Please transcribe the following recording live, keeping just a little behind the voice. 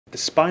The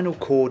spinal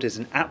cord is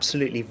an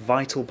absolutely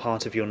vital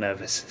part of your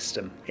nervous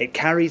system. It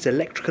carries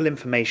electrical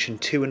information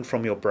to and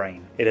from your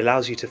brain. It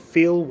allows you to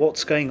feel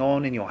what's going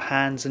on in your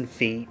hands and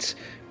feet,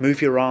 move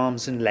your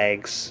arms and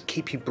legs,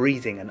 keep you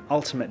breathing, and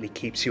ultimately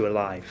keeps you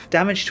alive.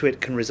 Damage to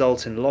it can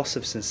result in loss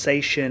of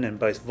sensation and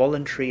both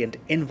voluntary and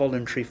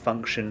involuntary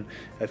function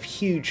of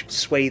huge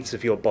swathes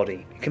of your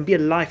body. It can be a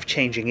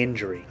life-changing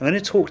injury. I'm going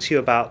to talk to you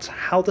about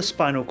how the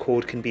spinal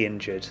cord can be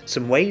injured,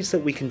 some ways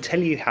that we can tell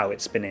you how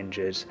it's been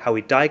injured, how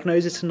we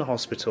diagnose it in the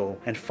hospital,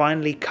 and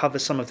finally cover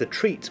some of the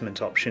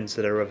treatment options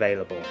that are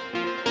available.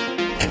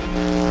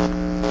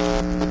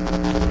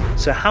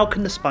 So how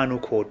can the spinal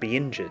cord be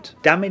injured?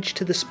 Damage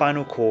to the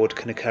spinal cord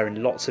can occur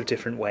in lots of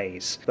different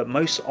ways, but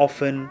most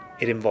often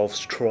it involves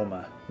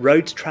trauma.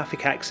 Road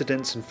traffic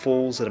accidents and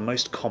falls are the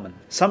most common.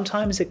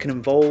 Sometimes it can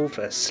involve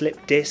a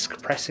slipped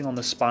disc pressing on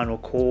the spinal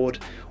cord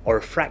or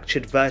a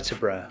fractured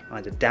vertebra,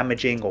 either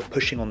damaging or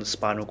pushing on the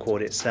spinal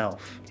cord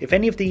itself. If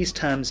any of these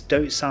terms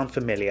don't sound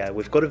familiar,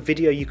 we've got a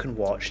video you can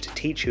watch to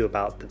teach you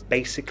about the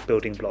basic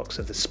building blocks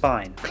of the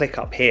spine. Click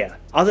up here.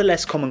 Other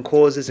less common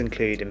causes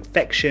include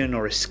infection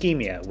or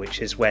ischemia,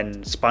 which is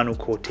when spinal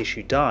cord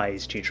tissue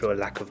dies due to a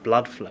lack of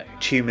blood flow.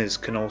 Tumours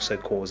can also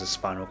cause a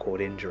spinal cord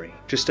injury.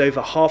 Just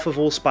over half of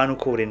all spinal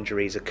cord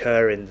injuries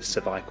occur in the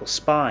cervical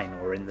spine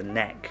or in the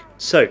neck.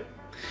 So,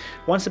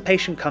 once a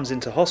patient comes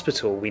into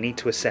hospital, we need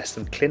to assess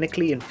them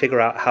clinically and figure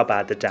out how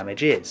bad the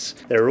damage is.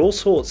 There are all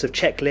sorts of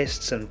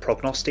checklists and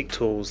prognostic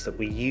tools that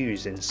we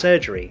use in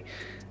surgery,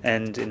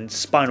 and in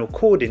spinal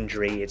cord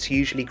injury it's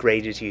usually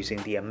graded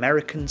using the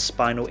American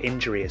Spinal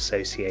Injury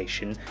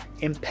Association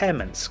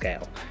impairment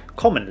scale,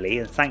 commonly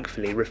and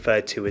thankfully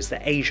referred to as the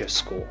ASIA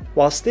score.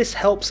 Whilst this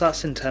helps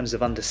us in terms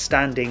of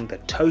understanding the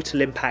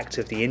total impact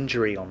of the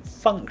injury on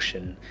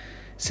function,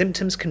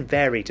 symptoms can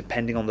vary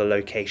depending on the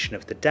location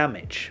of the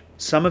damage.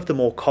 Some of the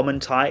more common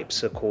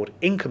types are called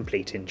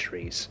incomplete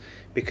injuries,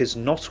 because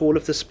not all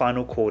of the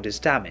spinal cord is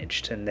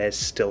damaged and there's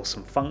still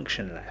some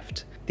function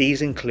left.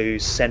 These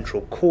include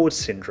central cord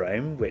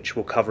syndrome, which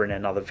we'll cover in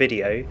another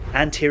video,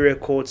 anterior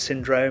cord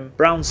syndrome,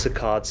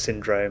 Brown-Séquard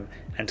syndrome,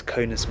 and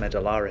conus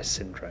medullaris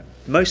syndrome.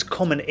 The most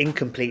common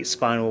incomplete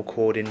spinal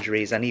cord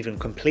injuries, and even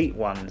complete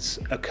ones,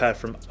 occur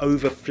from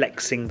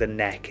overflexing the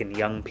neck in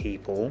young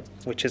people,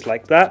 which is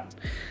like that,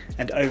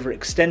 and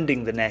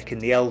overextending the neck in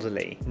the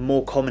elderly.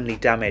 More commonly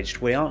damaged,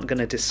 we aren't going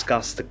to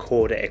discuss the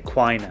chorda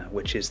equina,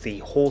 which is the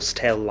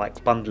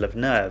horsetail-like bundle of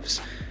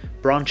nerves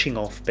branching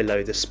off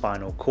below the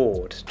spinal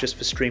cord, just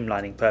for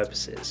streamlining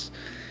purposes,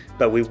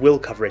 but we will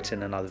cover it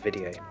in another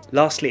video.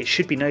 Lastly, it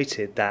should be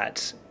noted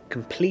that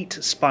complete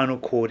spinal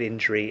cord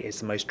injury is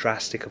the most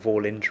drastic of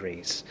all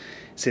injuries,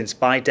 since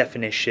by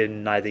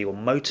definition neither your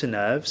motor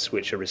nerves,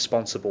 which are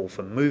responsible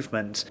for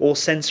movement, or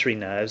sensory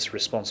nerves,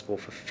 responsible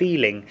for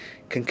feeling,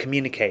 can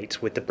communicate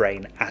with the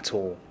brain at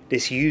all.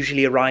 This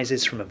usually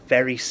arises from a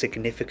very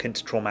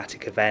significant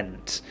traumatic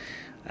event,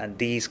 and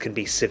these can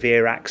be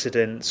severe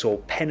accidents or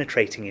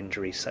penetrating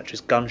injuries such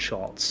as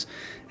gunshots,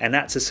 and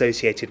that's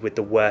associated with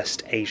the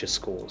worst ASIA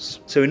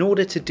scores. So in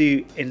order to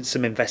do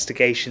some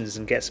investigations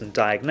and get some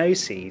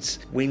diagnoses,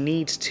 we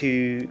need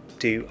to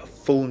do a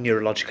full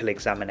neurological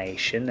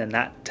examination, and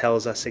that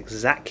tells us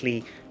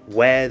exactly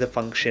where the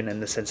function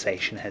and the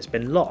sensation has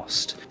been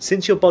lost.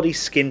 Since your body's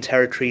skin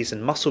territories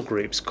and muscle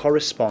groups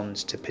correspond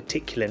to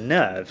particular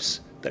nerves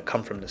that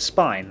come from the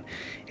spine,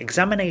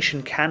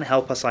 examination can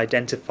help us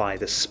identify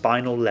the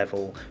spinal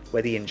level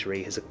where the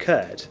injury has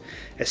occurred,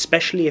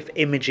 especially if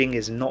imaging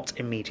is not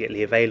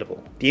immediately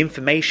available. The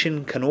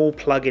information can all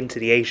plug into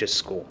the ASIA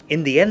score.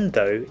 In the end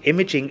though,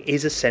 imaging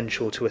is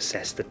essential to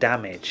assess the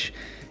damage.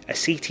 A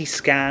CT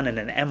scan and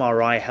an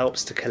MRI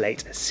helps to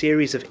collate a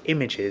series of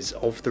images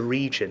of the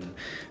region,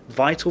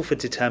 vital for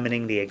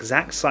determining the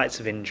exact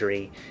sites of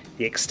injury,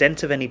 the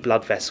extent of any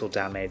blood vessel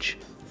damage,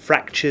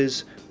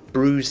 fractures,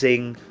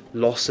 bruising,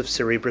 loss of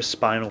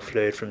cerebrospinal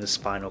fluid from the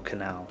spinal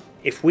canal.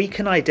 If we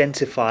can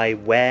identify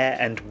where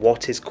and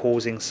what is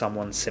causing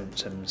someone's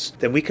symptoms,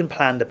 then we can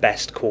plan the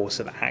best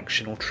course of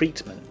action or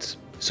treatment.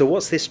 So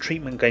what's this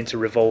treatment going to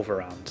revolve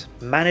around?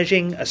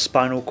 Managing a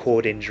spinal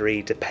cord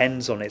injury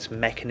depends on its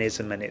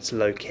mechanism and its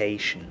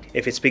location.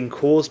 If it's been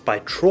caused by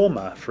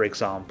trauma, for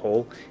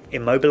example,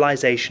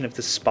 immobilization of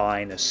the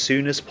spine as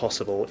soon as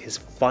possible is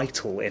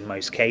vital in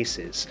most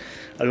cases,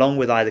 along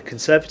with either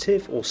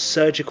conservative or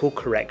surgical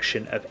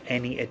correction of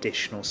any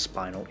additional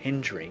spinal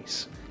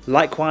injuries.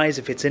 Likewise,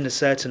 if it's in a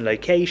certain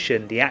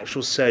location, the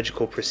actual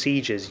surgical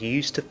procedures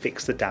used to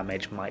fix the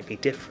damage might be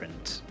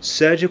different.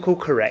 Surgical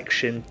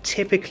correction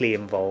typically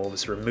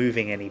involves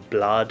removing any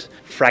blood,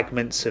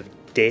 fragments of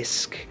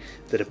disc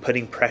that are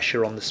putting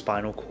pressure on the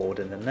spinal cord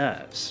and the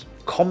nerves.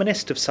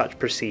 Commonest of such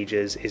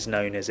procedures is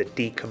known as a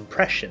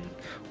decompression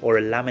or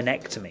a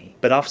laminectomy,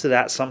 but after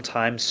that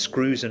sometimes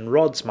screws and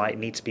rods might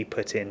need to be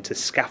put in to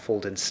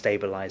scaffold and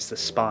stabilise the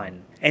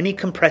spine. Any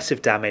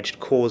compressive damage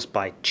caused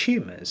by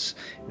tumours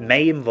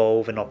may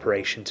involve an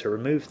operation to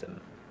remove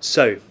them.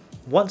 So,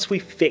 Once we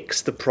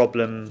fix the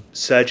problem,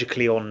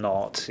 surgically or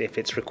not, if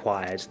it's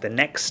required, the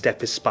next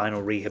step is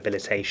spinal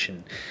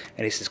rehabilitation.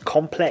 And this is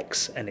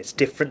complex and it's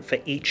different for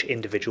each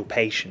individual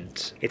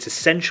patient. It's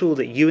essential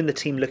that you and the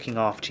team looking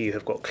after you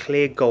have got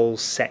clear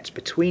goals set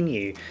between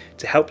you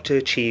to help to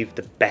achieve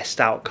the best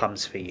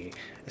outcomes for you,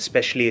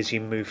 especially as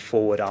you move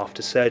forward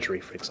after surgery,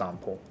 for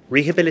example.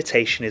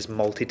 Rehabilitation is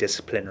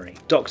multidisciplinary.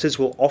 Doctors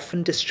will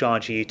often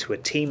discharge you to a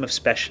team of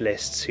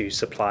specialists who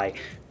supply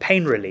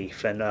pain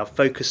relief and are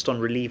focused on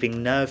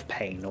relieving nerve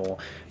pain or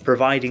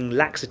providing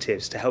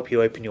laxatives to help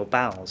you open your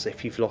bowels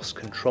if you've lost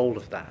control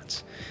of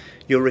that.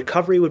 Your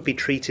recovery would be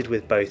treated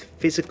with both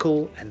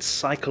physical and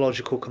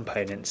psychological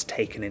components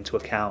taken into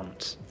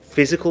account.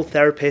 Physical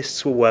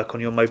therapists will work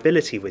on your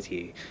mobility with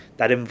you.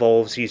 That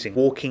involves using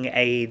walking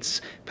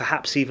aids,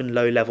 perhaps even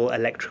low-level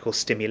electrical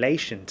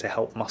stimulation to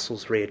help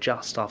muscles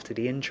readjust after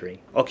the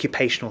injury.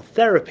 Occupational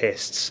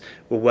therapists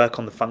will work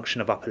on the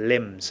function of upper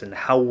limbs and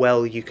how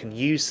well you can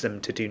use them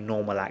to do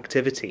normal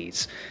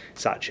activities,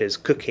 such as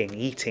cooking,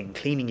 eating,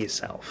 cleaning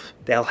yourself.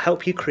 They'll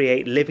help you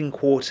create living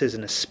quarters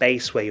in a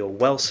space where you're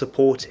well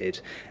supported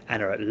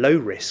and are at low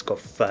risk of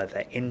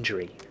further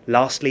injury.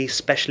 Lastly,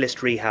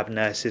 specialist rehab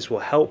nurses will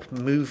help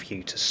move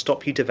you to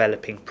stop you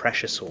developing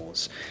pressure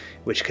sores,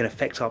 which can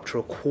affect up to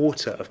a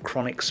quarter of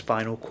chronic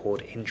spinal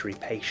cord injury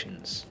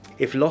patients.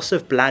 If loss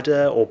of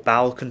bladder or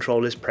bowel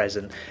control is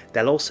present,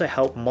 they'll also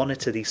help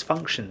monitor these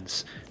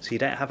functions so you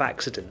don't have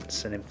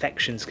accidents and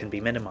infections can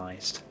be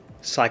minimized.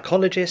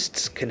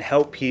 Psychologists can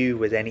help you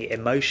with any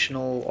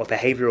emotional or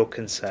behavioural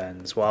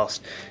concerns,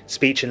 whilst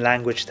speech and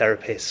language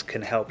therapists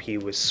can help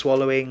you with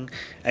swallowing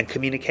and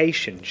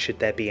communication should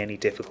there be any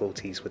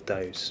difficulties with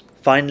those.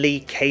 Finally,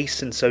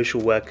 case and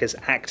social workers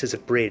act as a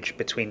bridge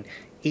between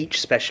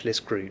each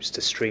specialist groups to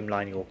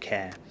streamline your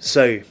care.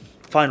 So,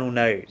 final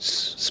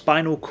notes.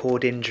 Spinal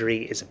cord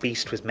injury is a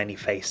beast with many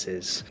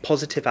faces.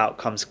 Positive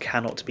outcomes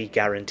cannot be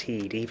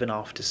guaranteed even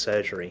after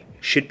surgery.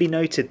 Should be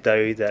noted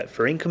though that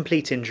for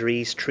incomplete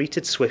injuries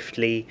treated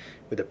swiftly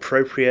with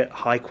appropriate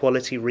high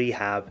quality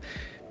rehab,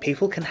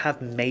 people can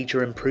have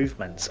major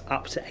improvements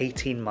up to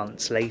 18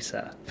 months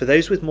later. For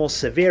those with more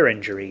severe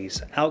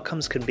injuries,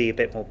 outcomes can be a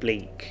bit more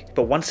bleak.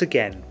 But once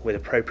again, with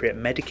appropriate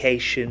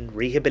medication,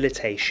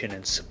 rehabilitation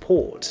and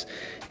support,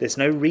 there's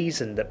no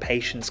reason that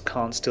patients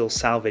can't still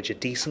salvage a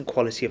decent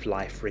quality of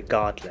life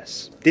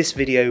regardless. This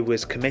video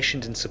was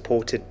commissioned and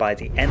supported by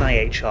the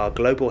NIHR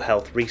Global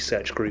Health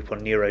Research Group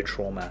on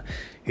Neurotrauma,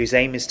 whose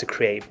aim is to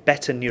create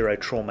better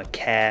neurotrauma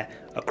care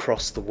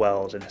across the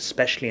world and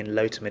especially in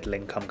low to middle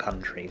income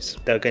countries.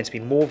 There are going to be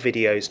more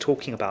videos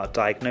talking about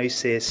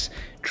diagnosis,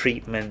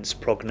 treatments,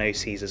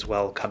 prognoses as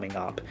well coming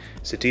up,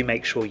 so do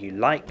make sure you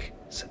like,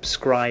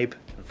 subscribe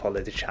and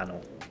follow the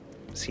channel.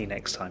 See you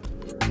next time.